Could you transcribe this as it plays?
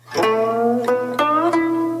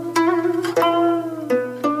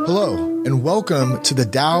Welcome to the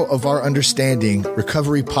Tao of Our Understanding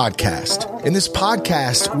Recovery Podcast. In this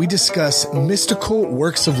podcast, we discuss mystical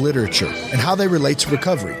works of literature and how they relate to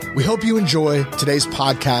recovery. We hope you enjoy today's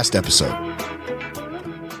podcast episode.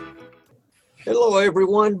 Hello,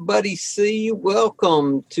 everyone. Buddy C.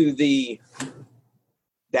 Welcome to the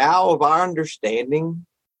Tao of Our Understanding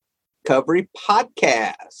Recovery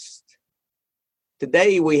Podcast.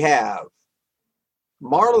 Today we have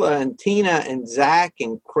Marla and Tina and Zach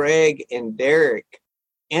and Craig and Derek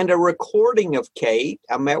and a recording of Kate.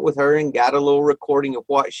 I met with her and got a little recording of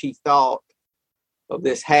what she thought of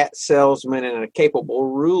this hat salesman and a capable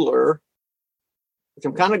ruler, which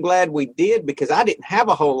I'm kind of glad we did because I didn't have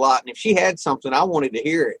a whole lot. And if she had something, I wanted to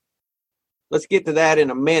hear it. Let's get to that in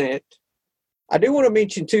a minute. I do want to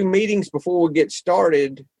mention two meetings before we get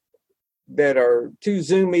started that are two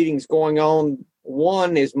Zoom meetings going on.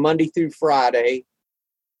 One is Monday through Friday,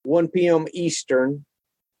 1 p.m. Eastern,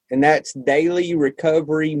 and that's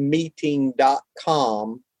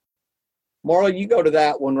dailyrecoverymeeting.com. Marla, you go to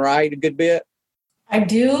that one, right? A good bit? I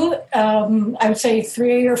do. I would say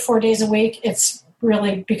 3 or 4 days a week. It's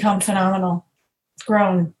really become phenomenal. It's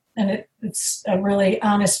grown, and it's a really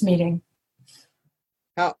honest meeting.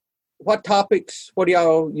 What topics? What do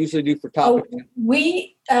y'all usually do for topics?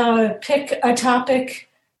 We pick a topic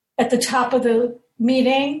at the top of the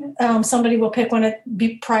meeting. Somebody will pick one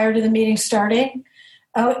prior to the meeting starting.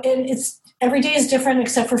 And it's every day is different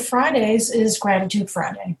except for Fridays is Gratitude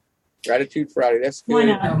Friday. Gratitude Friday. That's good. Why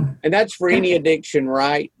not? And that's for any addiction,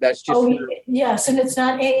 right? That's just yes, and it's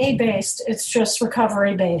not AA based. It's just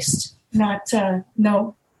recovery based. Not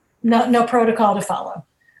no protocol to follow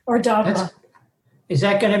or dogma. Is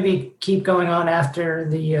that going to keep going on after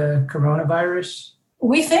the coronavirus?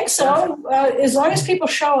 We think so, as long as people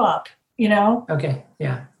show up, you know. Okay,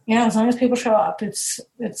 yeah. Yeah, as long as people show up. It's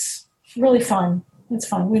really fun. It's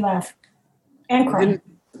fun. We laugh and cry.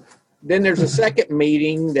 Then there's a second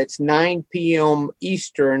meeting that's 9 p.m.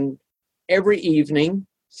 Eastern every evening,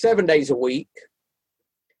 7 days a week.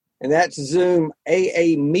 And that's Zoom.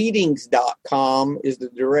 AAmeetings.com is the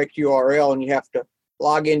direct URL, and you have to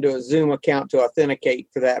log into a Zoom account to authenticate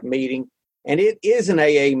for that meeting. And it is an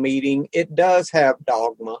AA meeting. It does have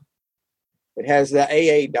dogma. It has the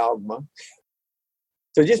AA dogma.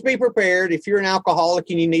 So just be prepared. If you're an alcoholic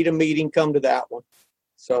and you need a meeting, come to that one.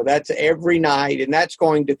 So that's every night, and that's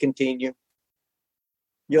going to continue.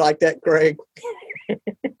 You like that, Craig?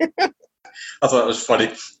 I thought it was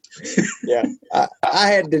funny. Yeah, I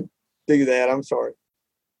had to do that. I'm sorry.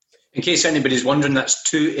 In case anybody's wondering, that's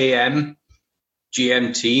 2 a.m.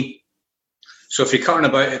 GMT. So if you're cutting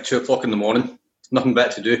about at 2 o'clock in the morning, nothing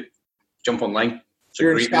better to do. Jump online.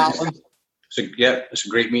 You're in Scotland? It's a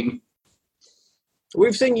great meeting.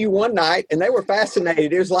 We've seen you one night, and they were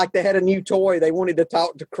fascinated. It was like they had a new toy. They wanted to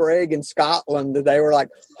talk to Craig in Scotland. They were like,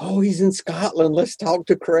 "Oh, he's in Scotland. Let's talk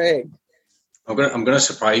to Craig." I'm gonna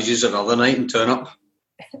surprise you another night and turn up.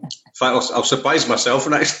 In fact, I'll surprise myself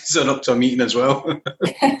and actually turn up to a meeting as well.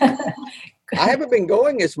 I haven't been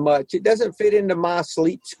going as much. It doesn't fit into my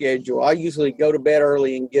sleep schedule. I usually go to bed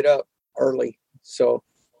early and get up early. So,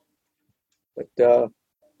 but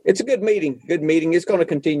it's a good meeting. Good meeting. It's going to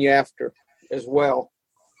continue after as well.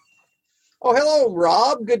 Oh, hello,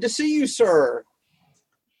 Rob. Good to see you, sir.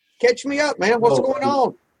 Catch me up, man. What's going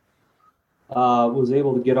on? Was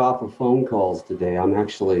able to get off of phone calls today. I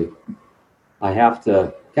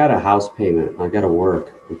got a house payment. I got to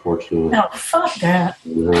work, unfortunately. No, fuck that.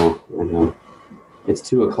 No, I know. It's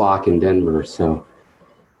 2 o'clock in Denver, so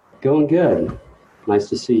going good. Nice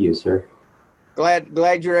to see you, sir.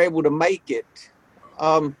 Glad you're able to make it.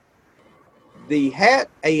 A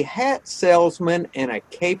hat salesman and a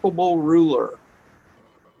capable ruler.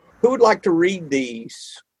 Who would like to read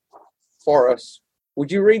these for us?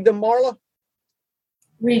 Would you read them, Marla?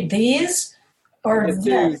 Read these or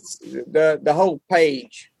this? The whole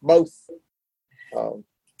page, both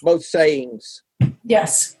sayings.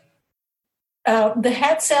 Yes. The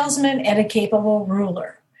hat salesman and a capable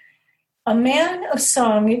ruler. A man of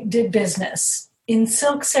song did business in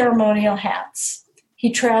silk ceremonial hats.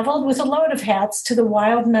 He traveled with a load of hats to the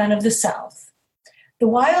wild men of the South. The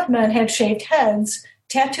wild men had shaved heads,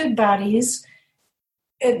 tattooed bodies.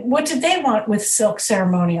 What did they want with silk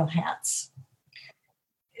ceremonial hats?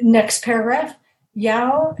 Next paragraph.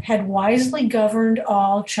 Yao had wisely governed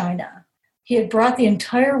all China. He had brought the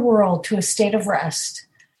entire world to a state of rest.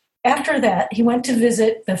 After that, he went to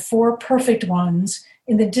visit the 4 perfect ones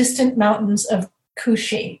in the distant mountains of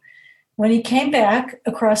Kushi. When he came back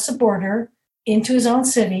across the border into his own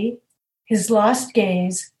city, his lost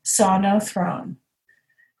gaze saw no throne.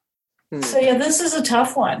 So, yeah, this is a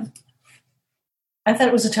tough one. I thought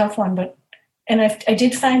it was a tough one, but And I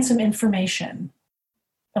did find some information,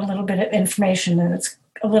 a little bit of information, and it's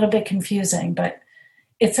a little bit confusing, but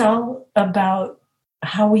it's all about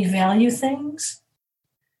how we value things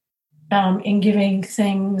in giving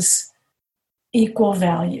things equal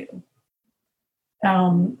value.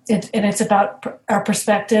 It's about our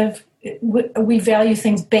perspective. We value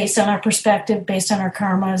things based on our perspective, based on our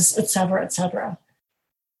karmas, et cetera, et cetera.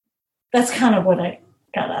 That's kind of what I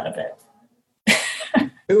got out of it.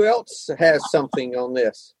 Who else has something on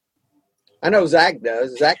this? I know Zach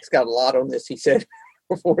does. Zach's got a lot on this, he said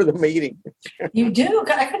before the meeting. You do?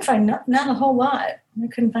 I couldn't find not a whole lot. I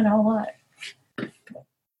couldn't find a whole lot.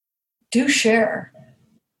 Do share.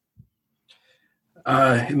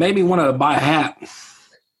 It made me want to buy a hat.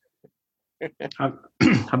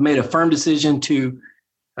 I've made a firm decision to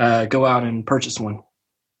go out and purchase one.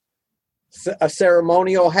 A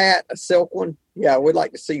ceremonial hat, a silk one? Yeah, we'd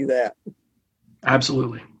like to see that.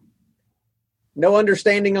 Absolutely. No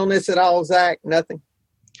understanding on this at all, Zach? Nothing?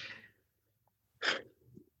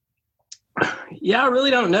 Yeah, I really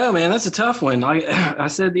don't know, man. That's a tough one. I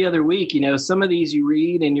said the other week, some of these you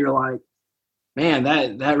read and you're like, man,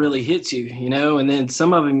 that really hits you, and then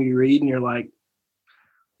some of them you read and you're like,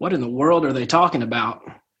 what in the world are they talking about?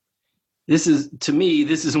 To me,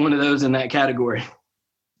 this is one of those in that category.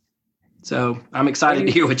 So I'm excited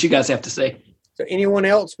to hear what you guys have to say. So anyone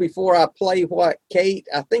else before I play what Kate?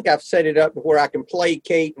 I think I've set it up to where I can play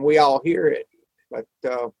Kate and we all hear it. But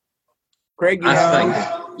Craig,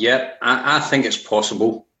 I think it's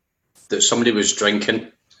possible that somebody was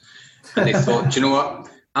drinking and they thought, you know what?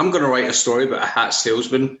 I'm going to write a story about a hat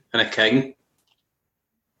salesman and a king.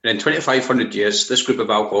 And in 2,500 years, this group of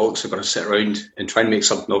alcoholics are going to sit around and try and make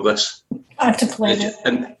something of this. I have to play it.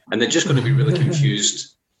 And they're just going to be really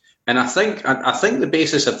confused. And I think the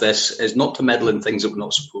basis of this is not to meddle in things that we're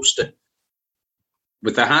not supposed to.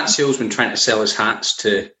 With the hat salesman trying to sell his hats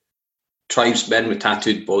to tribesmen with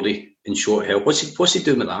tattooed body and short hair, what's he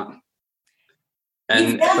doing with that?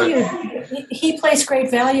 And he placed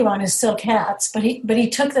great value on his silk hats, but he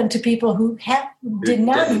took them to people who did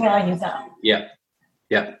not value them.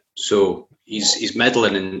 Yeah. So he's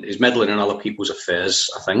meddling in other people's affairs,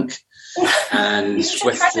 I think. And it's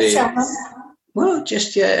pretty.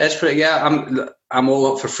 Yeah, I'm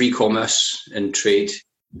all up for free commerce and trade,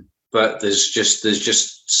 but there's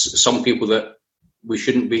just some people that we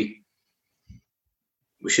shouldn't be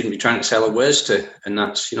trying to sell our wares to, and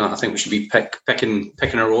that's I think we should be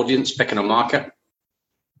picking our audience, picking our market,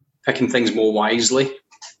 picking things more wisely.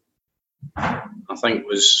 I think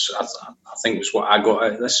was what I got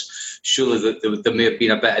out of this. Surely that there may have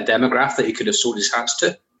been a better demographic that he could have sold his hats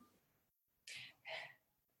to.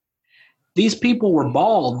 These people were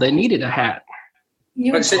bald. They needed a hat.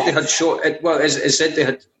 It said they had short. It said they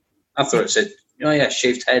had. I thought it said,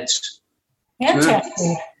 shaved heads. Yeah.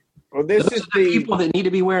 Well, this Those is are the people that need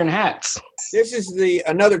to be wearing hats. This is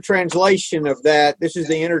another translation of that. This is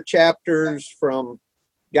the inner chapters from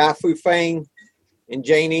Guy Fu Feng in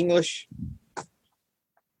Jane English.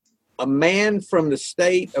 A man from the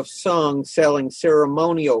state of Sung selling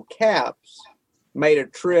ceremonial caps made a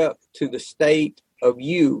trip to the state of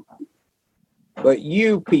Yu. But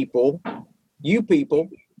you people,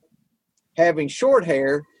 having short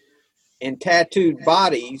hair and tattooed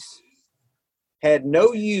bodies, had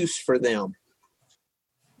no use for them.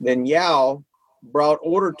 Then Yao brought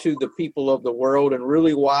order to the people of the world and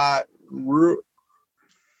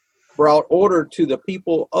brought order to the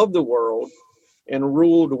people of the world and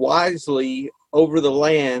ruled wisely over the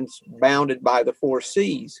lands bounded by the four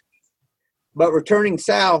seas. But returning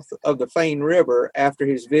south of the Fane River after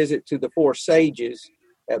his visit to the four sages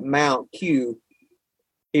at Mount Q,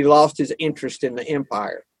 he lost his interest in the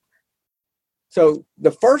empire. So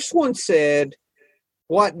the first one said,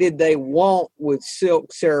 what did they want with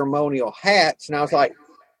silk ceremonial hats? And I was like,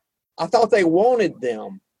 I thought they wanted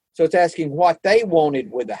them. So it's asking what they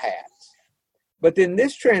wanted with the hats. But then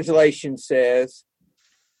this translation says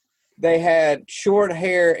they had short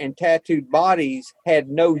hair and tattooed bodies, had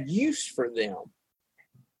no use for them.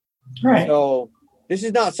 Right. So this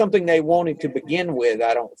is not something they wanted to begin with,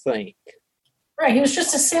 I don't think. Right. He was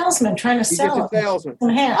just a salesman trying to sell Just a salesman.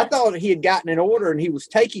 hats. I thought he had gotten an order and he was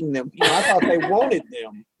taking them. I thought they wanted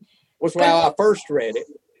them. Was how I first read it.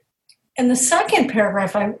 And the second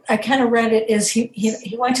paragraph, I kind of read it is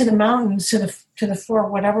he went to the mountains to the four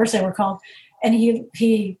whatevers they were called, and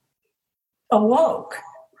he awoke.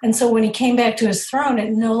 And so when he came back to his throne, it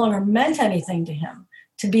no longer meant anything to him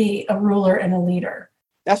to be a ruler and a leader.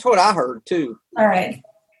 That's what I heard too. All right.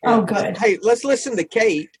 Oh, good. Hey, let's listen to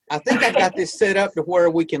Kate. I think I got this set up to where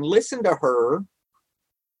we can listen to her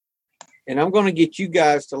And I'm going to get you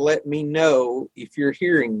guys to let me know if you're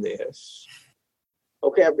hearing this.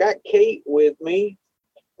 Okay, I've got Kate with me.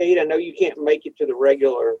 Kate, I know you can't make it to the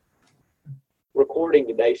regular recording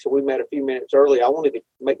today, so we met a few minutes early. I wanted to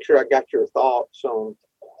make sure I got your thoughts on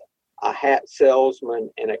a hat salesman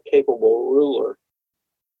and a capable ruler.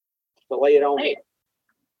 So lay it on me.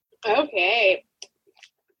 Okay.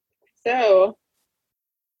 So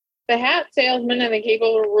the hat salesman and the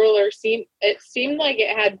capable ruler seemed like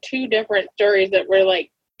it had two different stories that were like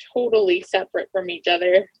totally separate from each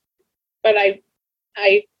other. But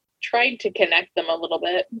I tried to connect them a little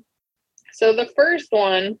bit. So the first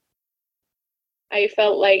one I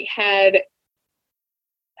felt like had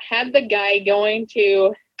the guy going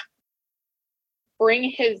to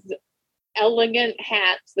bring his elegant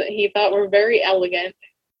hats that he thought were very elegant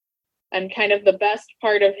and kind of the best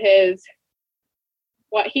part of his,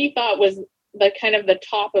 what he thought was the kind of the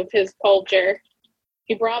top of his culture.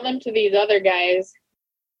 He brought them to these other guys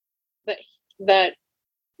that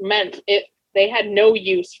meant it. They had no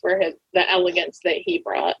use for the elegance that he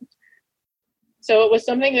brought. So it was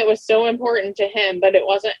something that was so important to him, but it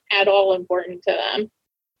wasn't at all important to them.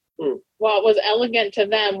 What was elegant to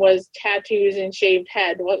them was tattoos and shaved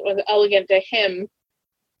head. What was elegant to him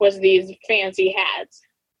was these fancy hats.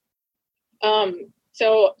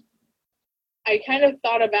 So I kind of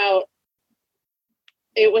thought about,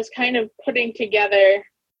 it was kind of putting together,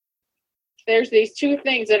 there's these two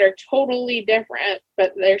things that are totally different,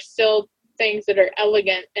 but they're still things that are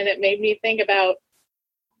elegant. And it made me think about,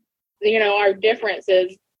 our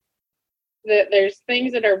differences, that there's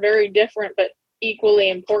things that are very different, but equally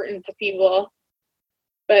important to people,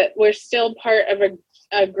 but we're still part of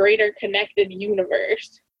a greater connected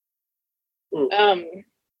universe. That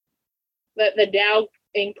the Tao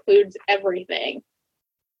includes everything.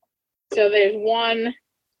 So there's one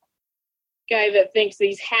guy that thinks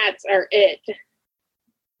these hats are it,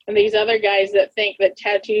 and these other guys that think that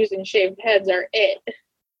tattoos and shaved heads are it,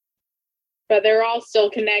 but they're all still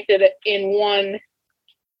connected in one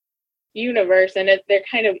universe, and they're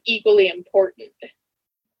kind of equally important.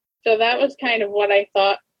 So that was kind of what I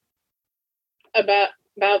thought about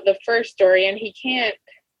the first story. And he can't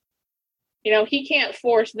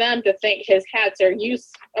force them to think his hats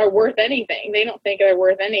are worth anything. They don't think they're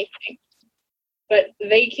worth anything, but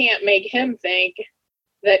they can't make him think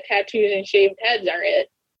that tattoos and shaved heads are it.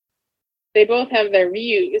 They both have their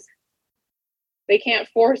views. They can't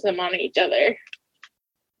force them on each other.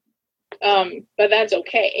 But that's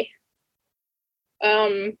okay.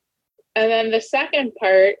 And then the second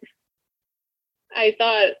part, I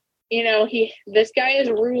thought, this guy is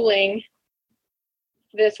ruling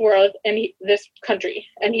this world and this country,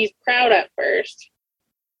 and he's proud at first.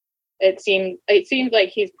 It seems like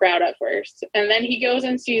he's proud at first, and then he goes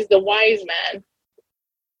and sees the wise man,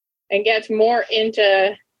 and gets more in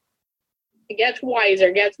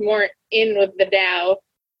with the Tao,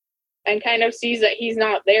 and kind of sees that he's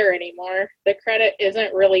not there anymore. The credit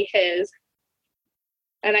isn't really his.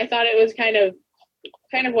 And I thought it was kind of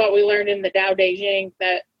what we learned in the Tao Te Ching,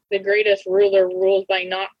 that the greatest ruler rules by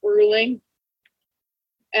not ruling.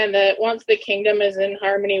 And that once the kingdom is in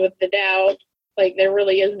harmony with the Tao, like, there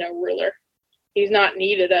really is no ruler. He's not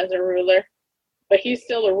needed as a ruler. But he's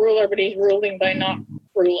still a ruler, but he's ruling by not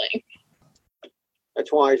ruling.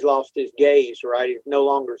 That's why he's lost his gaze, right? It no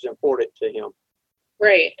longer is important to him.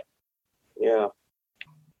 Right. Yeah.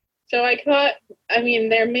 So I thought,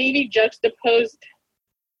 they're maybe juxtaposed.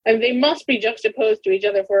 They must be juxtaposed to each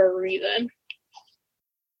other for a reason.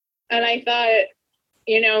 And I thought,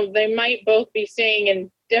 they might both be saying in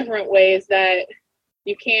different ways that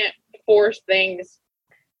you can't force things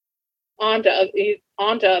onto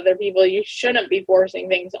other people. You shouldn't be forcing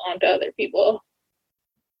things onto other people.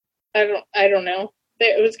 I don't know.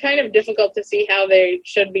 It was kind of difficult to see how they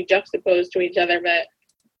should be juxtaposed to each other,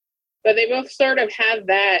 but they both sort of have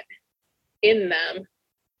that in them.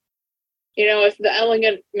 If the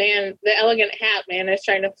elegant hat man is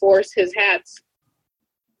trying to force his hats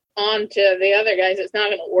onto the other guys, it's not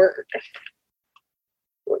going to work.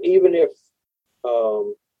 Well, even if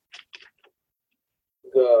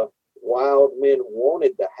the wild men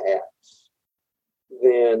wanted the hats,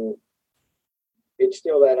 then it's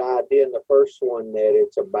still that idea in the first one that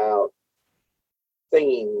it's about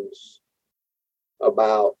things,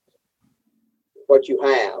 about what you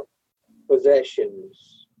have,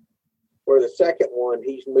 possessions. For the second one,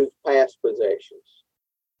 he's moved past possessions.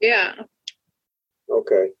 Yeah.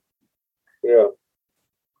 Okay. Yeah.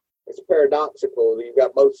 It's paradoxical. You've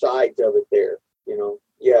got both sides of it there,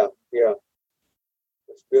 Yeah.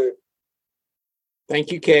 That's good.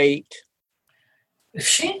 Thank you, Kate.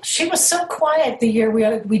 She was so quiet the year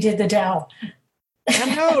we did the Dow.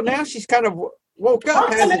 I know. Now she's kind of woke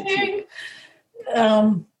up, hasn't she?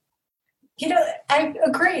 I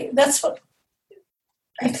agree. That's what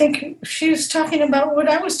I think she was talking about. What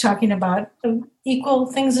I was talking about: equal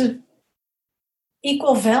things of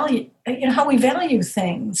equal value. How we value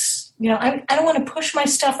things. I don't want to push my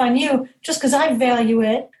stuff on you just because I value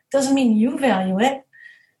it. Doesn't mean you value it,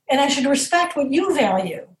 and I should respect what you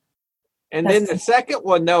value. And then the second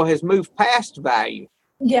one, though, has moved past value.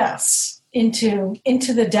 Yes, into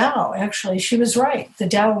the Tao. Actually, she was right. The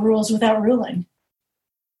Tao rules without ruling.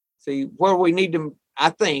 See, where we need to,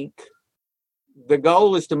 I think, the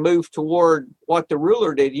goal is to move toward what the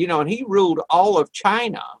ruler did, and he ruled all of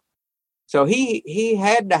China. So he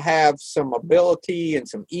had to have some ability and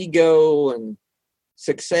some ego and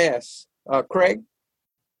success. Craig?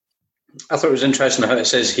 I thought it was interesting how it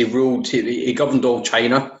says he governed all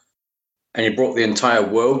China and he brought the entire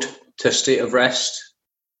world to a state of rest.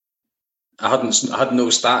 I hadn't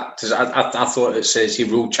noticed that because I thought it says he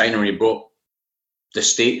ruled China and he brought the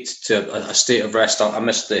state to a state of rest. I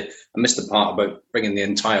missed the part about bringing the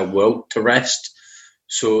entire world to rest.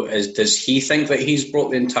 So does he think that he's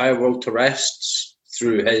brought the entire world to rest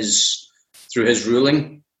through his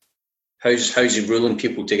ruling? How's he ruling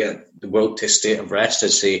people to get the world to a state of rest?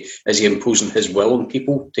 Is he imposing his will on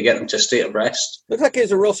people to get them to a state of rest? Looks like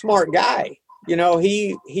he's a real smart guy.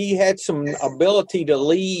 He had some ability to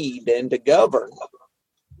lead and to govern.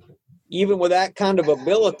 Even with that kind of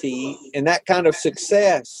ability and that kind of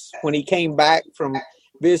success, when he came back from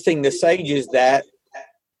visiting the sages, that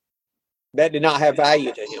did not have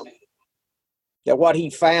value to him. That what he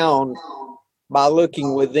found by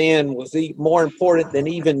looking within was more important than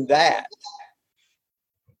even that.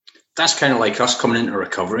 That's kind of like us coming into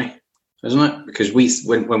recovery, isn't it? Because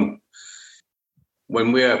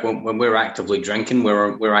when we're actively drinking,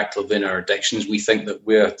 we're actively in our addictions. We think that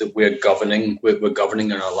we're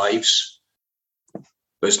governing in our lives,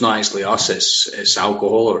 but it's not actually us. It's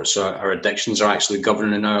alcohol, or it's our addictions are actually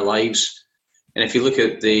governing our lives. And if you look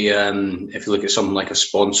at someone like a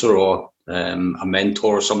sponsor or a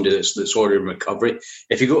mentor or somebody that's already in recovery,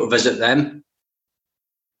 if you go to visit them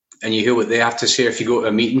and you hear what they have to say, if you go to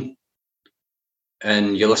a meeting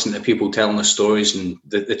and you listen to people telling their stories and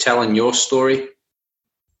they're telling your story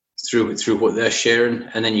through what they're sharing,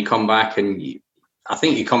 and then you come back and I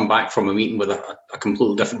think you come back from a meeting with a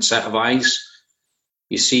completely different set of eyes.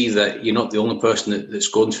 You see that you're not the only person that's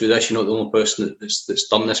gone through this. You're not the only person that's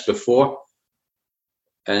done this before.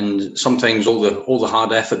 And sometimes all the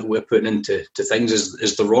hard effort that we're putting into things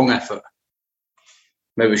is the wrong effort.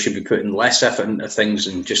 Maybe we should be putting less effort into things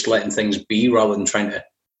and just letting things be rather than trying to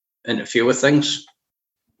interfere with things.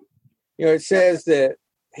 It says that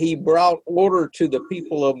he brought order to the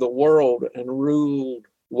people of the world and ruled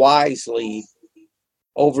wisely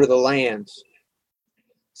over the lands.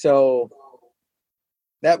 So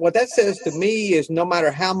what that says to me is no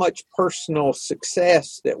matter how much personal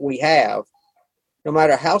success that we have, no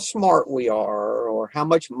matter how smart we are or how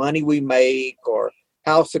much money we make or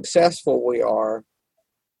how successful we are,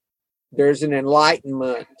 there's an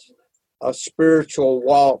enlightenment, a spiritual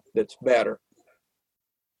walk that's better.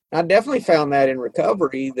 I definitely found that in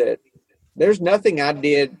recovery, that there's nothing I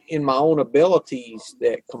did in my own abilities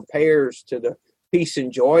that compares to the peace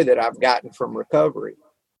and joy that I've gotten from recovery,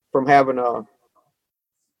 from having a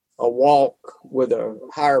walk with a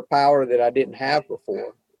higher power that I didn't have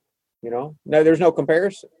before. No, there's no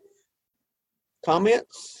comparison.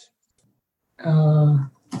 Comments? I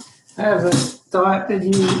have a thought that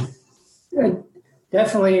you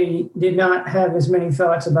definitely did not have as many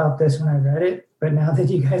thoughts about this when I read it, but now that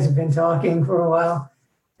you guys have been talking for a while,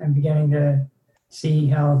 I'm beginning to see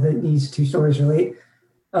how these two stories relate.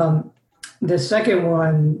 The second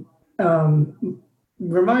one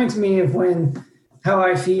reminds me of how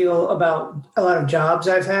I feel about a lot of jobs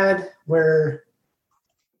I've had where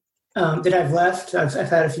that I've left. I've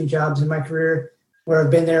had a few jobs in my career where I've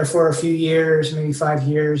been there for a few years, maybe 5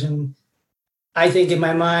 years. And I think in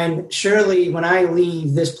my mind, surely when I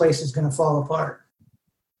leave, this place is going to fall apart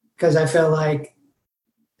because I feel like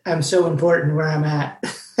I'm so important where I'm at.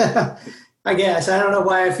 I guess. I don't know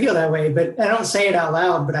why I feel that way, but I don't say it out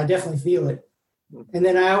loud, but I definitely feel it. And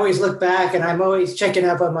then I always look back and I'm always checking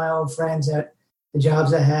up on my old friends at the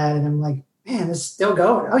jobs I had. And I'm like, man, it's still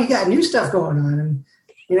going. Oh, you got new stuff going on. And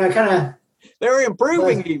I kind of... They're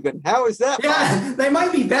improving even. How is that? Yeah, they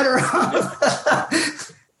might be better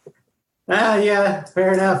off. Yeah,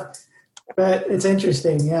 fair enough. But it's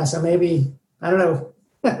interesting. Yeah, so maybe, I don't know.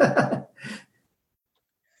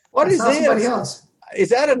 What is this? Somebody else. Is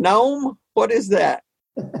that a gnome? What is that?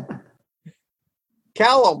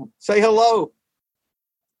 Callum, say hello.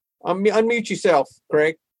 Unmute yourself,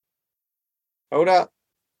 Craig. Hold up.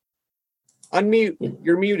 Unmute.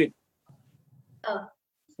 You're muted. Oh.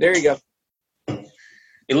 There you go.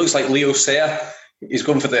 He looks like Leo Sayer. He's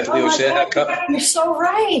going for the Leo Sayer haircut. You're so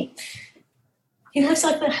right. He looks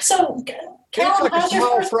like the. So, Callum, like how's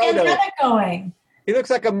your first Frodo. pandemic going? He looks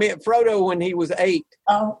like a Frodo when he was 8.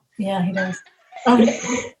 Oh, yeah, he does.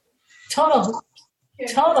 Total.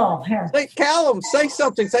 Here. Hey, Callum, say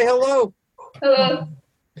something. Say hello. Hello.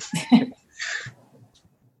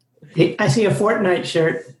 I see a Fortnite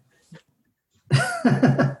shirt.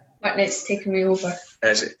 Fortnite's taking me over.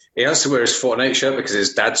 He has to wear his Fortnite shirt because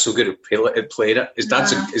his dad's so good at playing it. His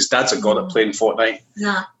dad's a god at playing Fortnite.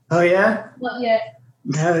 Nah. Oh, yeah? Not yet.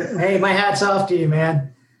 Hey, my hat's off to you,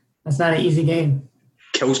 man. That's not an easy game.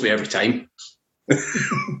 Kills me every time.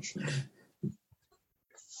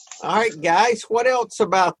 All right, guys, what else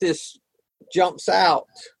about this jumps out?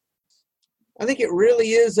 I think it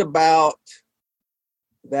really is about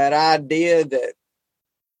that idea that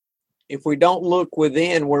if we don't look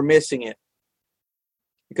within, we're missing it.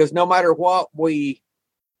 Because no matter what we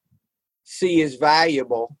see as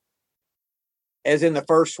valuable, as in the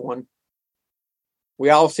first one,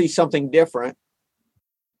 we all see something different.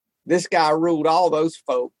 This guy ruled all those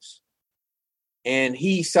folks, and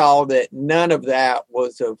he saw that none of that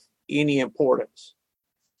was of any importance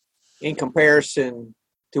in comparison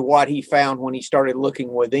to what he found when he started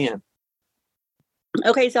looking within.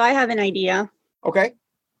 Okay, so I have an idea. Okay.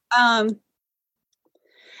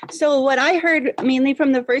 So what I heard mainly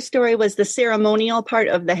from the first story was the ceremonial part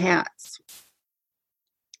of the hats.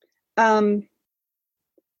 And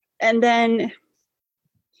then,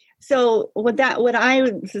 so what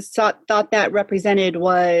I thought that represented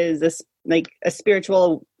was a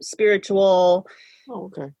spiritual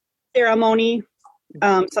ceremony,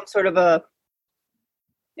 some sort of a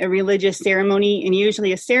religious ceremony. And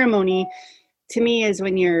usually a ceremony to me is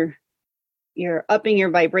when you're upping your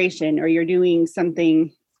vibration, or you're doing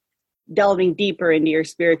something, delving deeper into your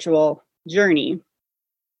spiritual journey,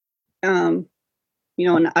 an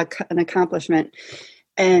accomplishment.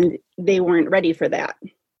 And they weren't ready for that.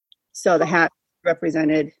 So the hat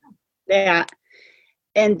represented that.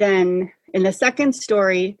 And then in the second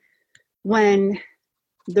story, when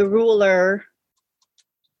the ruler,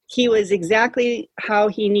 he was exactly how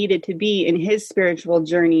he needed to be in his spiritual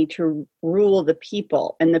journey to rule the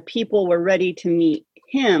people. And the people were ready to meet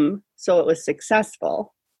him, so it was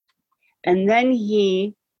successful. And then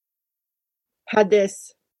he had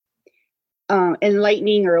this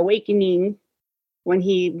enlightening or awakening when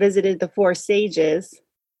he visited the 4 sages.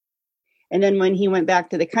 And then when he went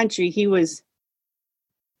back to the country, he was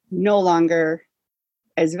no longer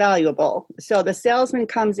as valuable. So the salesman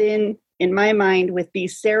comes in my mind, with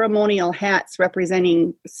these ceremonial hats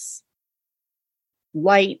representing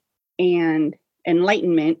light and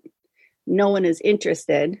enlightenment. No one is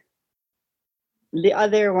interested. The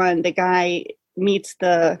other one, the guy meets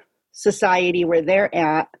the society where they're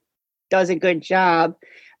at, does a good job,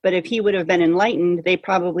 but if he would have been enlightened, they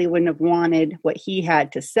probably wouldn't have wanted what he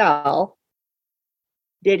had to sell.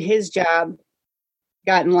 Did his job,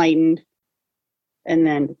 got enlightened, and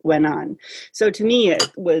then went on. So to me,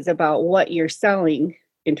 it was about what you're selling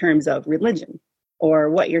in terms of religion,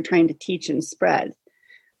 or what you're trying to teach and spread.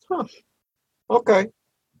 Huh. Okay.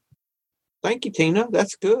 Thank you, Tina.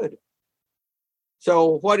 That's good.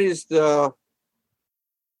 So what is the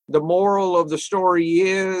moral of the story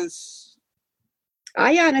is?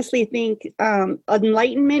 I honestly think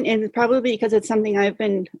enlightenment, and probably because it's something I've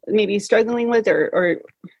been maybe struggling with, or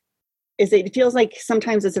is it feels like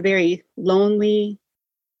sometimes it's a very lonely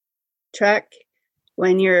trek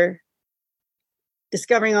when you're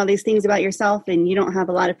discovering all these things about yourself and you don't have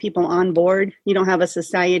a lot of people on board. You don't have a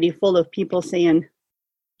society full of people saying,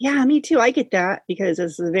 yeah, me too, I get that, because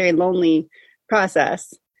it's a very lonely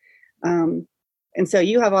process. And so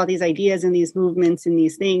you have all these ideas and these movements and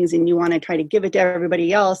these things, and you want to try to give it to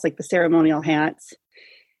everybody else, like the ceremonial hats,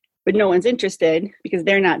 but no one's interested because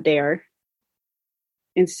they're not there.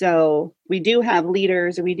 And so we do have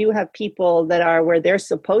leaders, we do have people that are where they're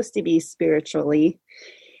supposed to be spiritually.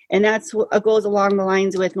 And that's what goes along the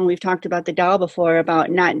lines with when we've talked about the Tao before,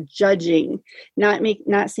 about not judging, not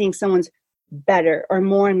saying someone's better or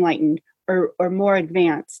more enlightened or more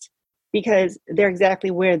advanced, because they're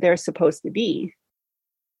exactly where they're supposed to be.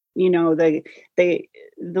 You know, the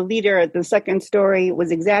leader at the second story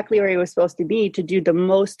was exactly where he was supposed to be to do the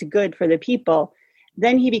most good for the people.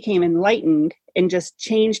 Then he became enlightened and just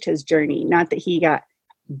changed his journey. Not that he got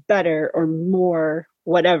better or more,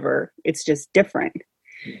 whatever. It's just different.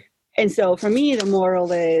 And so for me, the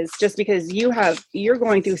moral is just because you're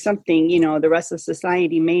going through something, the rest of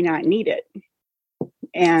society may not need it.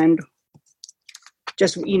 And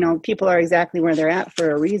just, people are exactly where they're at for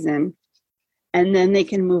a reason. And then they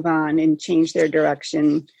can move on and change their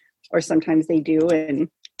direction, or sometimes they do, and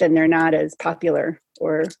then they're not as popular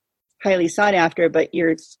or highly sought after, but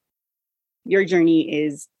your journey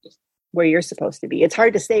is where you're supposed to be. It's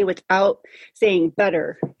hard to say without saying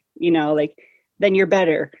better, then you're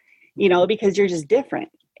better, because you're just different.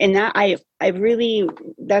 And that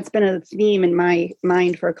that's been a theme in my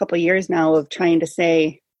mind for a couple of years now, of trying to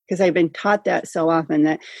say, because I've been taught that so often,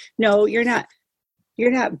 that no, you're not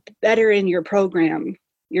better in your program.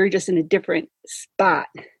 You're just in a different spot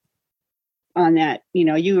on that,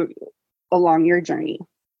 you along your journey.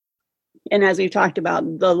 And as we've talked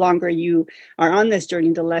about, the longer you are on this journey,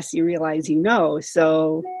 the less you realize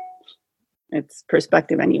So it's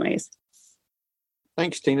perspective anyways.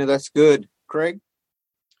 Thanks, Tina. That's good. Craig?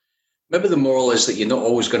 Maybe the moral is that you're not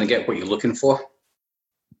always going to get what you're looking for.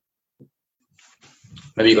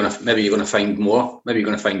 Maybe you're going to find more. Maybe you're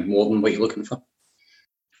going to find more than what you're looking for.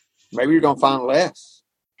 Maybe you're going to find less.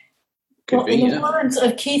 Well, in the words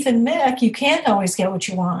of Keith and Mick, you can't always get what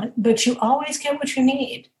you want, but you always get what you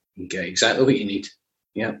need. You get exactly what you need.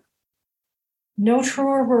 Yeah. No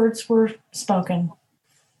truer words were spoken.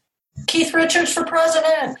 Keith Richards for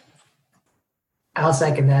president. I'll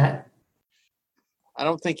second that. I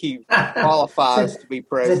don't think he qualifies to be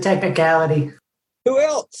president. It's a technicality. Who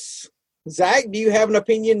else? Zach, do you have an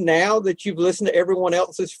opinion now that you've listened to everyone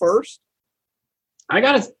else's first?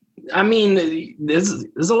 there's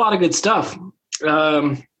a lot of good stuff.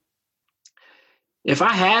 If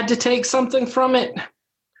I had to take something from it,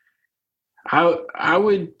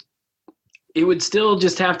 it would still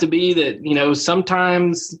just have to be that,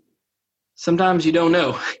 sometimes you don't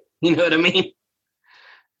know, you know what I mean?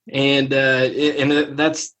 And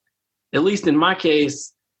that's, at least in my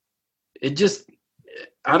case, it just,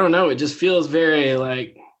 I don't know. It just feels very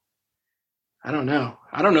like, I don't know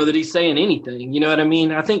that he's saying anything. You know what I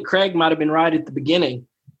mean? I think Craig might've been right at the beginning.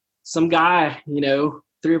 Some guy, 3,000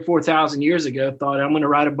 or 4,000 years ago thought, I'm going to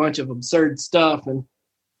write a bunch of absurd stuff and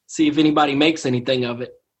see if anybody makes anything of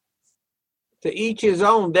it. To each his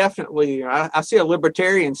own, definitely. I see a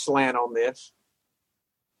libertarian slant on this.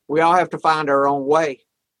 We all have to find our own way.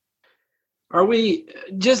 Are we,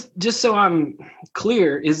 just so I'm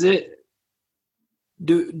clear, is it,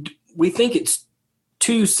 do we think it's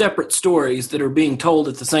two separate stories that are being told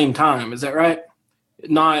at the same time? Is that right?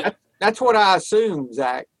 That's what I assume,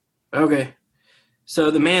 Zach. Okay.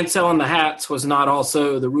 So the man selling the hats was not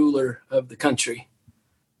also the ruler of the country.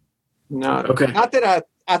 No. Okay. Not that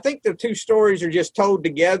I think the two stories are just told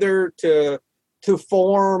together to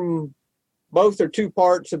form, both are two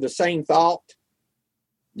parts of the same thought.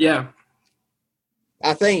 Yeah.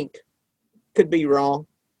 I think. Could be wrong.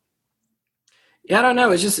 Yeah, I don't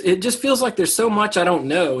know. It just feels like there's so much I don't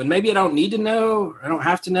know, and maybe I don't need to know. I don't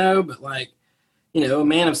have to know, but a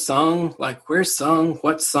man of sung, where's sung,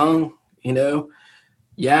 what's sung,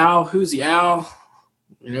 Yao, who's Yao,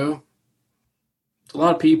 it's a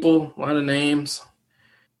lot of people, a lot of names.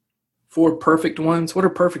 4 perfect ones. What are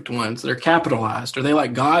perfect ones? They're capitalized. Are they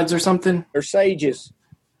like gods or something? They're sages.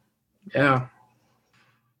 Yeah.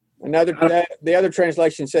 The other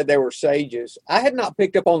translation said they were sages. I had not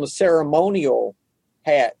picked up on the ceremonial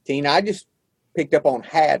hat, Tina. I just picked up on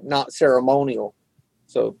hat, not ceremonial.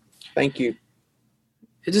 So, thank you.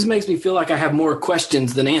 It just makes me feel like I have more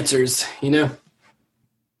questions than answers,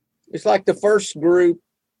 It's like the first group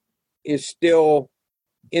is still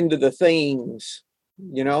into the themes,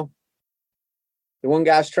 The one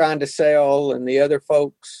guy's trying to sell and the other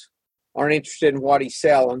folks aren't interested in what he's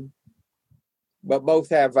selling, but both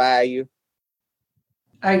have value.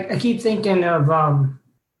 I keep thinking of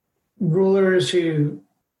rulers who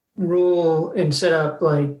rule and set up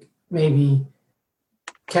maybe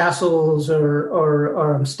castles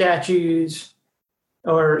or statues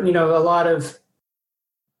or, a lot of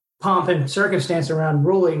pomp and circumstance around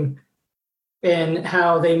ruling, and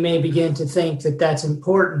how they may begin to think that that's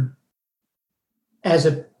important because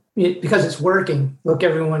it's working. Look,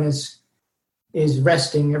 everyone is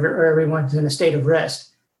resting, or everyone's in a state of rest.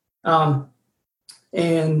 And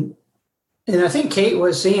I think Kate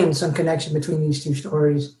was seeing some connection between these two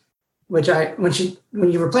stories, which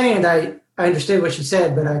when you were playing it, I understood what she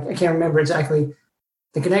said, but I can't remember exactly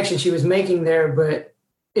the connection she was making there. But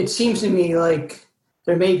it seems to me like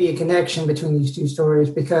there may be a connection between these two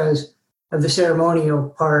stories because of the ceremonial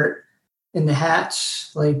part in the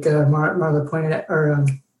hats, like Marla pointed out, or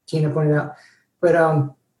Tina pointed out. But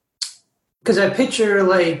because I picture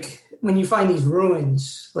when you find these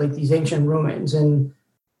ruins, like these ancient ruins, and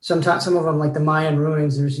sometimes some of them, like the Mayan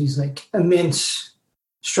ruins, there's these like immense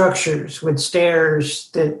structures with stairs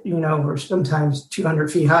that, were sometimes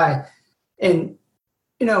 200 feet high. And,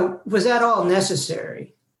 was that all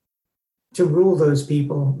necessary to rule those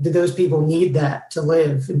people? Did those people need that to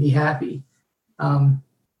live and be happy? That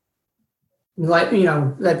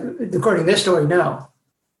according to this story, no,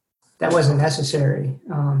 that wasn't necessary.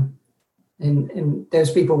 And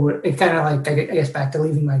those people were, it kind of like, I guess, back to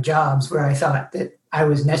leaving my jobs where I thought that I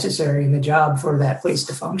was necessary in the job for that place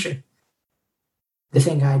to function.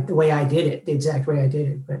 The way I did it, the exact way I did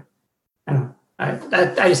it. But I don't know.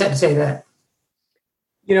 I just had to say that.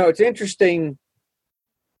 It's interesting.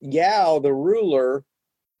 Yao, the ruler,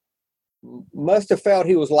 must have felt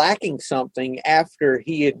he was lacking something after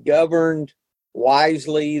he had governed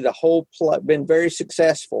wisely, been very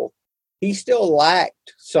successful. He still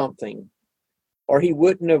lacked something, or he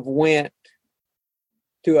wouldn't have went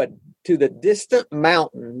to the distant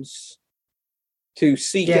mountains to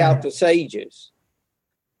seek out the sages.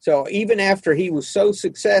 So even after he was so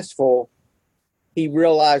successful, he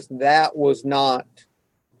realized that was not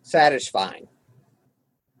satisfying.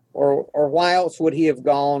 Or why else would he have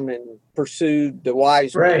gone and pursued the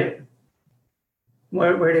wise man?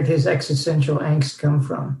 Right. Where did his existential angst come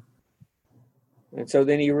from? And so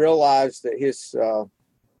then he realized that his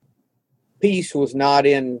peace was not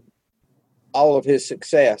in all of his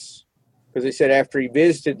success. Because he said after he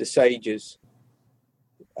visited the sages,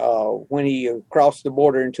 when he crossed the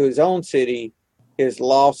border into his own city, his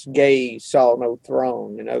lost gaze saw no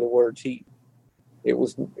throne. In other words, it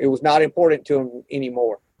was not important to him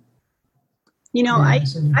anymore. I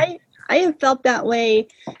have felt that way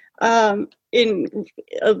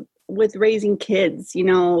with raising kids.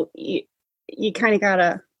 You kind of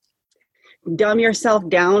gotta dumb yourself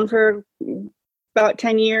down for about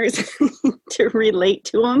 10 years to relate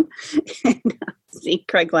to them. And, see,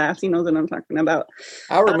 Craig laughs. He knows what I'm talking about.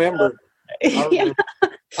 I remember. Yeah.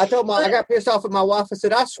 I got pissed off at my wife. I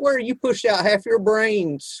said, I swear you pushed out half your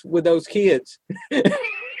brains with those kids.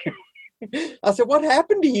 I said, what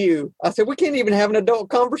happened to you? I said, we can't even have an adult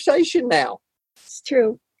conversation now. It's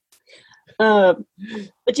true. But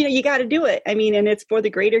you got to do it. I mean, and it's for the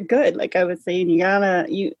greater good. Like I was saying,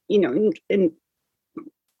 and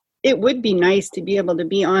it would be nice to be able to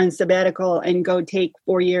be on sabbatical and go take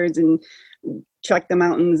 4 years and trek the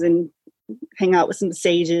mountains and hang out with some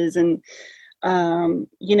sages and,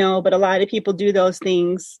 but a lot of people do those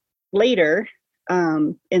things later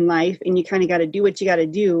in life, and you kind of got to do what you got to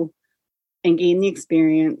do and gain the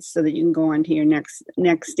experience so that you can go on to your next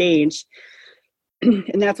stage.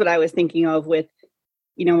 And that's what I was thinking of with,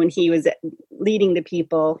 when he was leading the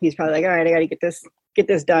people, he's probably like, all right, I got to get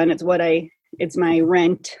this done. It's my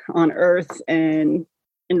rent on earth and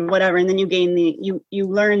whatever. And then you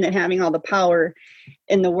learn that having all the power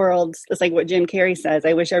in the world, it's like what Jim Carrey says,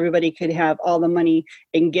 I wish everybody could have all the money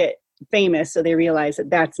and get famous. So they realize that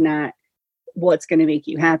that's not what's going to make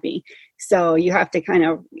you happy. So you have to kind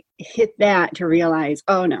of hit that to realize,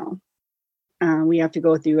 oh no, we have to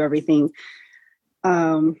go through everything.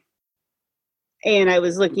 And I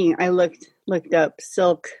looked up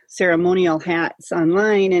silk ceremonial hats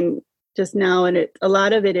online and just now, and a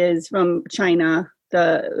lot of it is from China.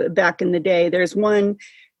 Back in the day, there's one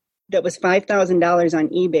that was $5,000 on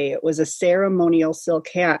eBay. It was a ceremonial silk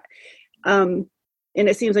hat. And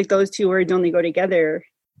it seems like those two words only go together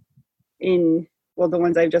the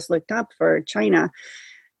ones I've just looked up for China.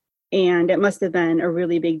 And it must have been a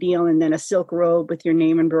really big deal. And then a silk robe with your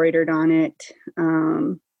name embroidered on it.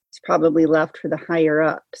 It's probably left for the higher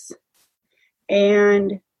ups.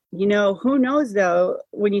 And, who knows though,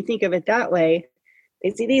 when you think of it that way,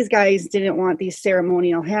 they see these guys didn't want these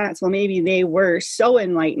ceremonial hats. Well, maybe they were so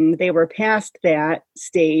enlightened. They were past that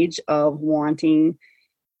stage of wanting,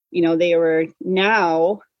 they were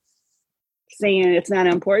now saying it's not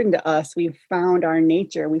important to us. We've found our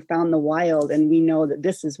nature. We found the wild, and we know that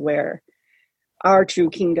this is where our true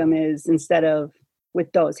kingdom is instead of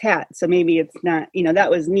with those hats. So maybe it's not, that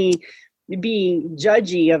was me being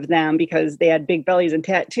judgy of them because they had big bellies and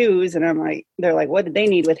tattoos. And they're like, what did they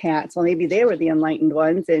need with hats? Well, maybe they were the enlightened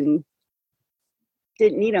ones and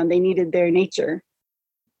didn't need them. They needed their nature.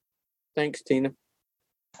 Thanks, Tina.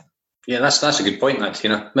 Yeah, that's a good point, that,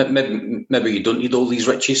 Tina. Maybe you don't need all these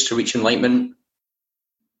riches to reach enlightenment.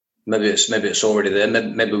 Maybe it's already there.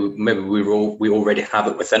 Maybe we already have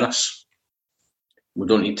it within us. We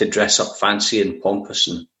don't need to dress up fancy and pompous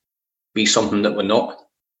and be something that we're not.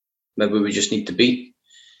 Maybe we just need to be.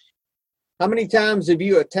 How many times have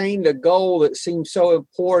you attained a goal that seemed so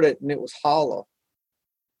important and it was hollow?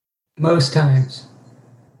 Most times.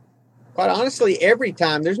 Quite honestly, every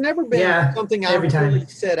time. There's never been something I really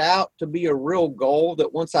set out to be a real goal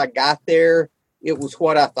that once I got there, it was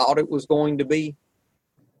what I thought it was going to be.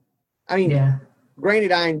 I mean,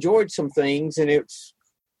 granted, I enjoyed some things and it's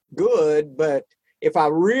good, but if I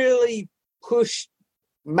really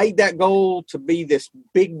made that goal to be this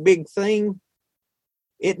big, big thing,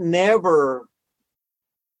 it never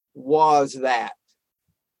was that.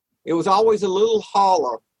 It was always a little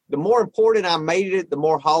hollow. The more important I made it, the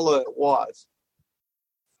more hollow it was.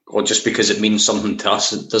 Well, just because it means something to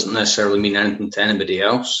us, it doesn't necessarily mean anything to anybody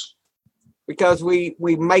else. Because we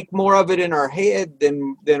make more of it in our head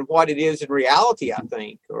than what it is in reality, I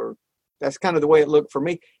think. Or that's kind of the way it looked for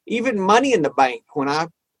me. Even money in the bank, when I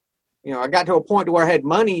got to a point where I had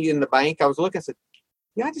money in the bank, I was looking and said,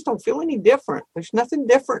 I just don't feel any different. There's nothing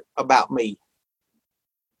different about me.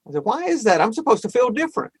 I said, why is that? I'm supposed to feel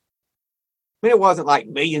different. I mean, it wasn't like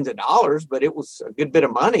millions of dollars, but it was a good bit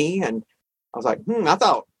of money. And I was like, I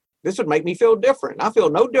thought this would make me feel different. I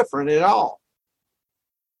feel no different at all.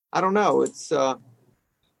 I don't know. It's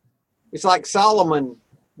like Solomon,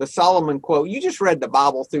 the Solomon quote. You just read the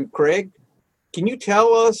Bible through, Craig. Can you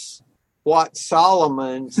tell us what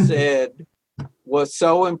Solomon said was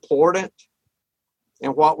so important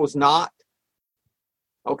and what was not?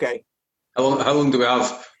 Okay. How long do we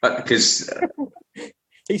have? Because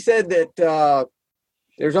he said that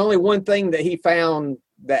there's only one thing that he found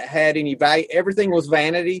that had any value. Everything was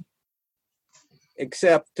vanity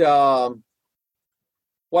except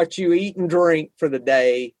what you eat and drink for the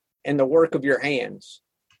day and the work of your hands,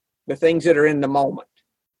 the things that are in the moment.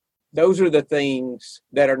 Those are the things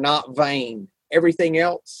that are not vain. Everything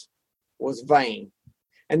else was vain.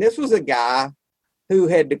 And this was a guy who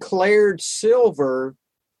had declared silver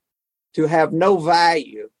to have no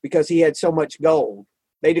value because he had so much gold.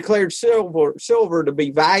 They declared silver to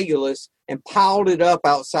be valueless and piled it up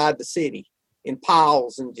outside the city in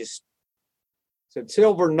piles and just said,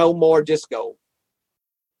 silver no more, just gold.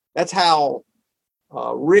 That's how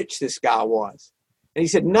rich this guy was. And he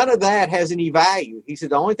said, none of that has any value. He said,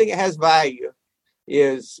 the only thing that has value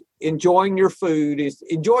is enjoying your food, is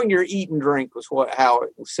enjoying your eat and drink was how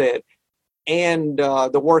it was said, and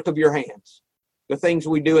the work of your hands, the things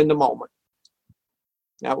we do in the moment.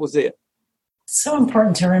 That was it. So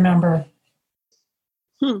important to remember.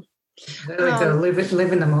 Like to live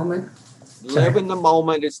in the moment. Live in the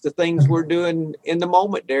moment. It's the things we're doing in the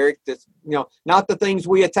moment, Derek. That's, not the things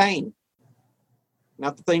we attain.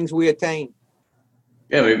 Not the things we attain.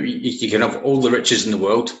 Yeah, you can have all the riches in the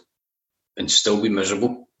world and still be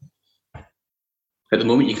miserable. At the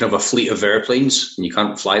moment, you can have a fleet of airplanes and you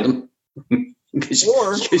can't fly them. because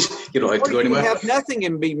you don't have to go anywhere. You can have nothing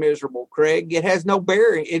and be miserable, Craig. It has no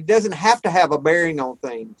bearing. It doesn't have to have a bearing on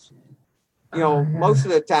things. Most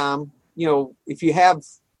of the time, if you have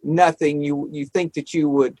nothing, you think that you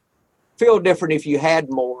would feel different if you had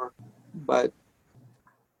more. But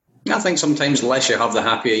I think sometimes the less you have, the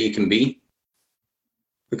happier you can be.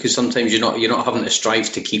 Because sometimes you're not having to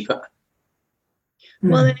strive to keep it.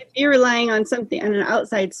 Well, then if you're relying on something, on an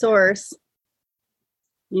outside source,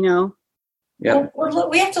 Yeah. Well,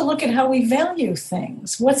 we have to look at how we value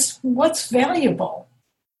things. What's valuable?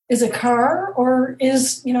 Is a car, or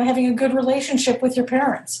is having a good relationship with your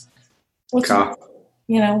parents? Car.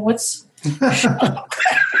 What's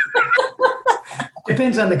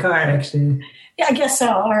depends on the car, actually. Yeah, I guess so.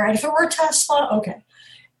 All right. If it were a Tesla, okay.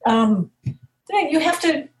 You have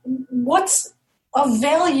to, what's of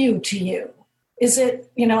value to you? Is it,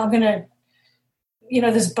 I'm going to,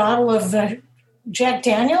 this bottle of Jack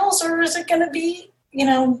Daniels, or is it going to be,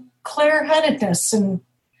 clear-headedness and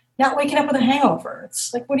not waking up with a hangover?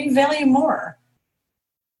 It's like, what do you value more?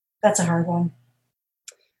 That's a hard one.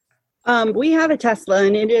 We have a Tesla,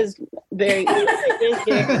 and it is very,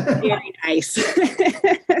 very nice.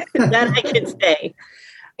 That I can say.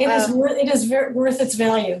 It is very worth its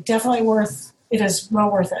value. Definitely worth. It is well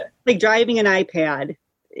worth it. Like driving an iPad.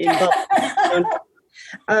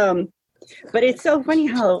 But it's so funny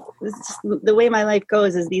how the way my life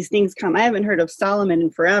goes is these things come. I haven't heard of Solomon in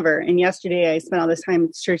forever. And yesterday I spent all this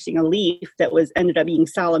time searching a leaf that ended up being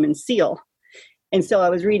Solomon's seal. And so I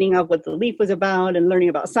was reading up what the leaf was about and learning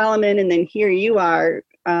about Solomon. And then here you are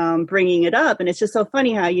bringing it up. And it's just so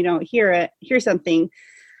funny how you don't hear something.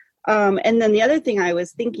 And then the other thing I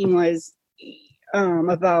was thinking was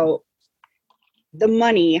about the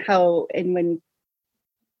money, when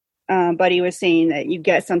Buddy was saying that you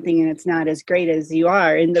get something and it's not as great as you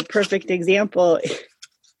are. And the perfect example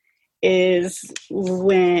is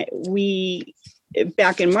when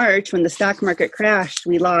back in March, when the stock market crashed,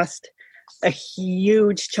 we lost a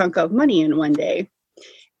huge chunk of money in one day.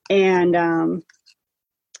 And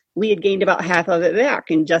we had gained about half of it back.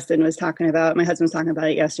 And Justin was talking about, my husband was talking about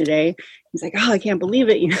it yesterday. He's like, oh, I can't believe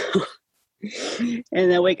it,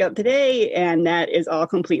 And I wake up today and that is all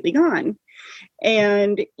completely gone.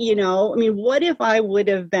 And, what if I would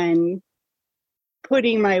have been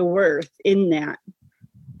putting my worth in that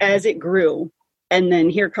as it grew? And then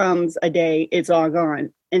here comes a day, it's all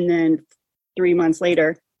gone. And then 3 months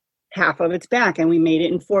later, half of it's back and we made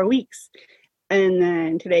it in 4 weeks. And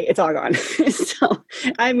then today it's all gone. So,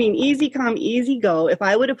 easy come, easy go. If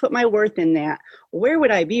I would have put my worth in that, where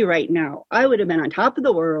would I be right now? I would have been on top of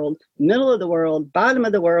the world, middle of the world, bottom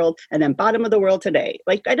of the world, and then bottom of the world today.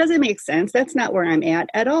 Like, that doesn't make sense. That's not where I'm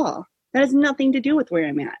at all. That has nothing to do with where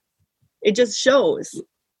I'm at. It just shows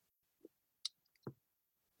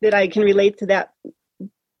that I can relate to that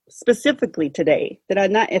specifically today, that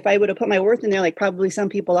I'm not, if I would have put my worth in there, like probably some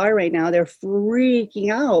people are right now, they're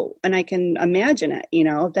freaking out. And I can imagine it,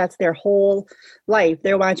 that's their whole life.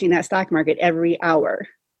 They're watching that stock market every hour.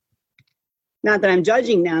 Not that I'm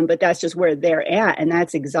judging them, but that's just where they're at. And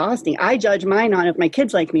that's exhausting. I judge mine on if my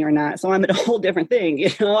kids like me or not. So I'm at a whole different thing.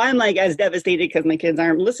 I'm like as devastated because my kids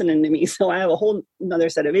aren't listening to me. So I have a whole another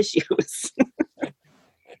set of issues.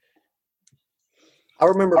 I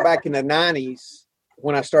remember back in the 90s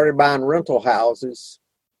when I started buying rental houses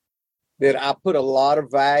that I put a lot of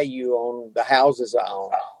value on the houses I own.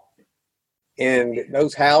 And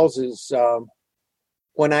those houses,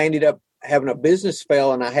 when I ended up having a business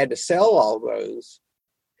fail and I had to sell all those,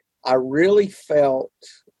 I really felt,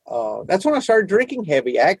 that's when I started drinking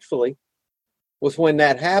heavy, actually, was when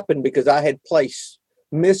that happened, because I had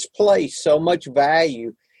misplaced so much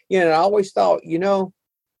value. And I always thought,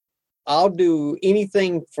 I'll do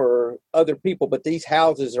anything for other people, but these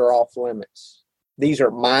houses are off limits. These are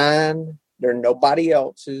mine. They're nobody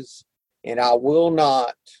else's, and I will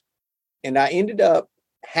not. And I ended up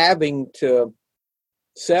having to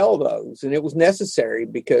sell those, and it was necessary,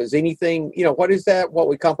 because anything, what is that? What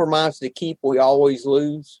we compromise to keep, we always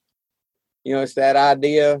lose. It's that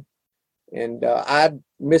idea. And I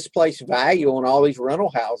misplaced value on all these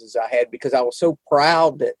rental houses I had, because I was so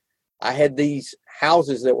proud that I had these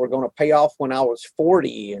houses that were going to pay off when I was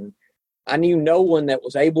 40, and I knew no one that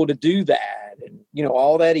was able to do that. And,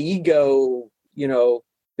 all that ego,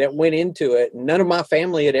 that went into it. And none of my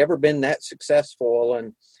family had ever been that successful.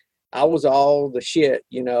 And I was all the shit,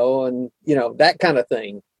 and, that kind of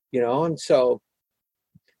thing, and so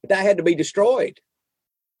that had to be destroyed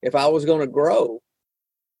if I was going to grow.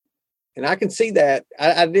 And I can see that.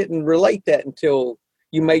 I didn't relate that until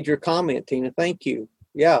you made your comment, Tina. Thank you.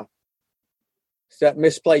 Yeah. It's that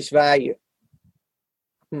misplaced value.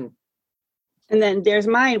 And then there's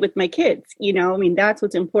mine with my kids, that's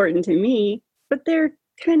what's important to me, but they're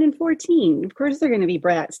 10 and 14. Of course, they're going to be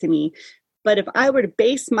brats to me. But if I were to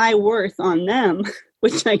base my worth on them,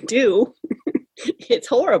 which I do, it's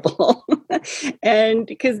horrible. And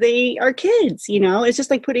because they are kids, it's just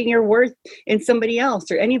like putting your worth in somebody else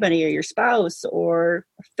or anybody or your spouse or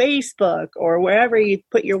Facebook or wherever you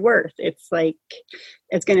put your worth. It's like,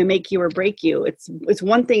 it's going to make you or break you. It's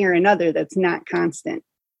one thing or another that's not constant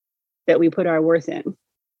that we put our worth in.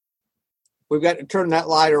 We've got to turn that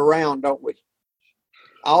light around, don't we?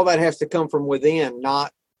 All that has to come from within,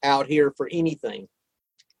 not out here for anything.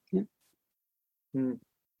 Yeah.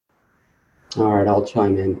 All right, I'll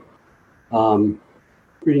chime in.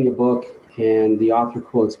 Reading a book, and the author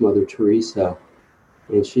quotes Mother Teresa,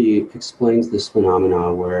 and she explains this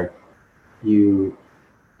phenomena where you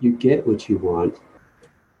get what you want,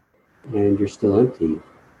 and you're still empty.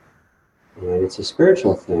 And it's a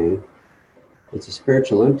spiritual thing. It's a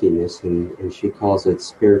spiritual emptiness, and she calls it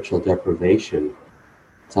spiritual deprivation.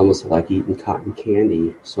 It's almost like eating cotton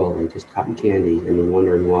candy, solely just cotton candy, and then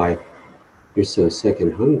wondering why you're so sick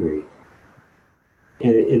and hungry.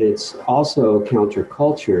 And it's also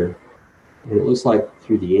counterculture, and it looks like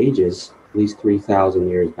through the ages, at least 3,000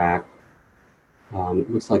 years back, it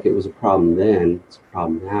looks like it was a problem then, it's a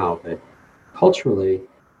problem now, but culturally,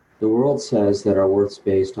 the world says that our worth's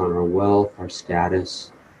based on our wealth, our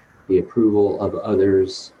status, the approval of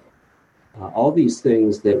others, all these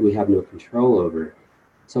things that we have no control over.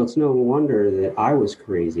 So it's no wonder that I was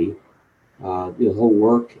crazy, the whole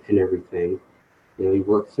work and everything. You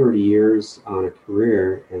work 30 years on a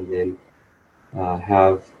career and then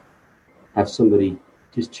have somebody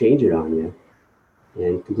just change it on you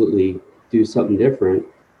and completely do something different.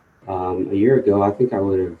 A year ago, I think I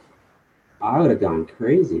would have gone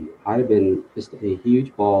crazy. I'd have been just a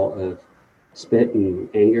huge ball of spit and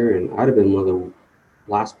anger, and I'd have been one of the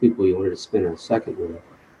last people you wanted to spend a second with.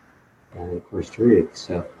 And of course, drink.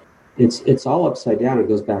 So it's all upside down. It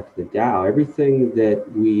goes back to the Tao. Everything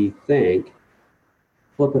that we think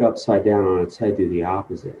flip it upside down on its head, do the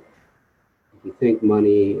opposite. If you think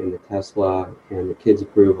money and the Tesla and the kids'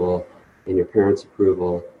 approval and your parents'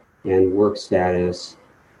 approval and work status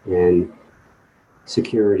and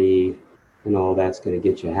security and all that's going to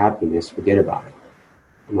get you happiness, forget about it.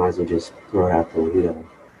 You might as well just throw it out the window.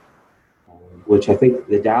 Which I think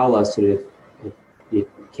the Tao lesson, if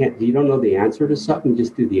you don't know the answer to something,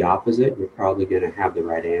 just do the opposite. You're probably going to have the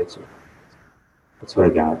right answer. That's what I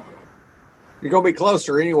got. You're going to be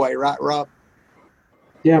closer anyway, right, Rob?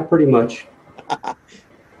 Yeah, pretty much.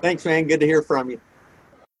 Thanks, man. Good to hear from you.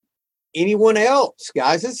 Anyone else,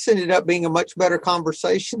 guys? This ended up being a much better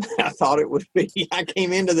conversation than I thought it would be. I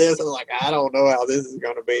came into this, I was like, I don't know how this is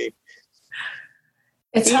going to be.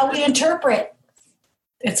 It's how we interpret.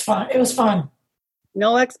 It's fun. It was fun.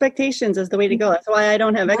 No expectations is the way to go. That's why I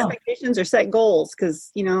don't have expectations or set goals,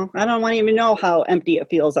 because, I don't want to even know how empty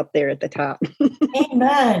it feels up there at the top.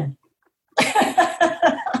 Amen.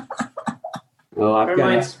 Oh, I've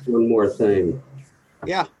got one more thing.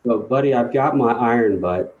 Yeah. So, buddy, I've got my iron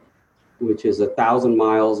butt, which is 1,000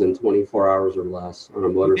 miles in 24 hours or less on a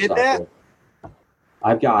motorcycle. You did that?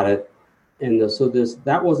 I've got it. And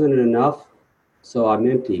that wasn't enough, so I'm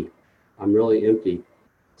empty. I'm really empty.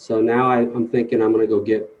 So now I'm thinking I'm going to go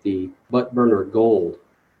get the butt burner gold.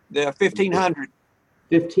 The 1,500.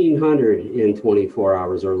 1,500 in 24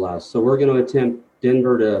 hours or less. So we're going to attempt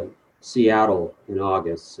Denver to Seattle in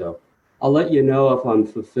August. So I'll let you know if I'm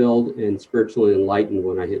fulfilled and spiritually enlightened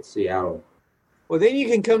when I hit Seattle. Well, then you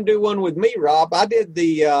can come do one with me, Rob. I did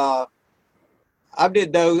the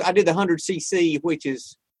 100cc, which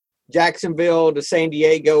is Jacksonville to San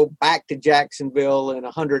Diego, back to Jacksonville in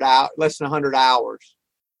less than 100 hours.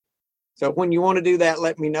 So when you want to do that,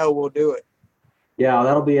 let me know. We'll do it. Yeah,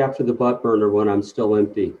 that'll be after the butt burner when I'm still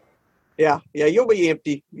empty. Yeah, you'll be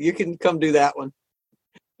empty. You can come do that one.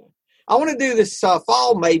 I want to do this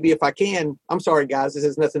fall, maybe, if I can. I'm sorry, guys. This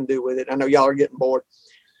has nothing to do with it. I know y'all are getting bored.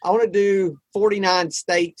 I want to do 49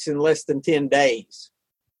 states in less than 10 days.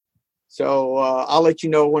 So I'll let you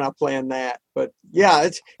know when I plan that. But, yeah,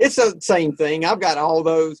 it's the same thing. I've got all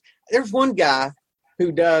those. There's one guy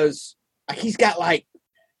who he's got like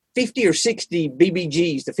 50 or 60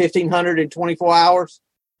 BBGs, the 1,500 in 24 hours.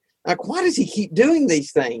 Like, why does he keep doing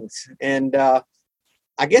these things? And I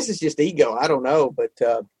guess it's just ego. I don't know.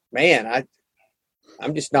 But, man,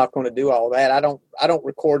 I'm just not going to do all that. I don't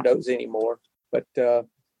record those anymore. But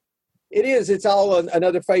it's all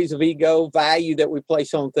another phase of ego, value that we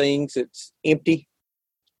place on things. It's empty.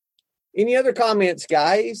 Any other comments,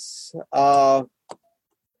 guys? Is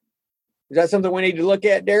that something we need to look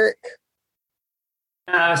at, Derek?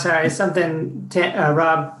 Sorry, something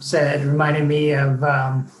Rob said reminded me of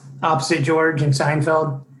Opposite George in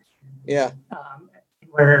Seinfeld. Yeah.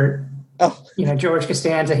 Where, George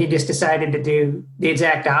Costanza, he just decided to do the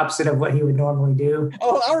exact opposite of what he would normally do.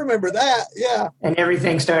 Oh, I remember that. Yeah. And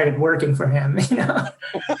everything started working for him, He got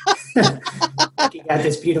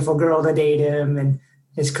this beautiful girl to date him, and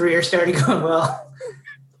his career started going well.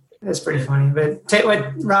 That's pretty funny. But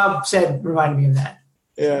what Rob said reminded me of that.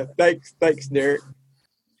 Yeah. Thanks, Derek.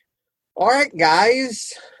 All right,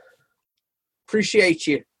 guys. Appreciate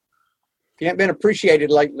you. If you haven't been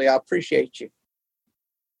appreciated lately, I appreciate you.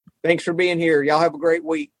 Thanks for being here. Y'all have a great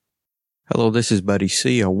week. Hello, this is Buddy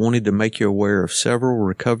C. I wanted to make you aware of several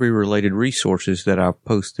recovery-related resources that I've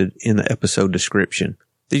posted in the episode description.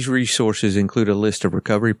 These resources include a list of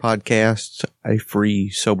recovery podcasts, a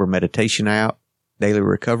free sober meditation app, daily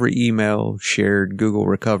recovery email, shared Google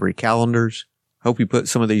recovery calendars. Hope you put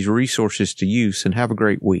some of these resources to use and have a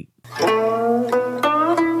great week.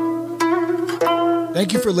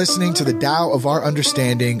 Thank you for listening to the Tao of Our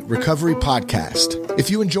Understanding Recovery Podcast. If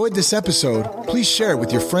you enjoyed this episode, please share it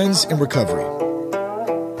with your friends in recovery.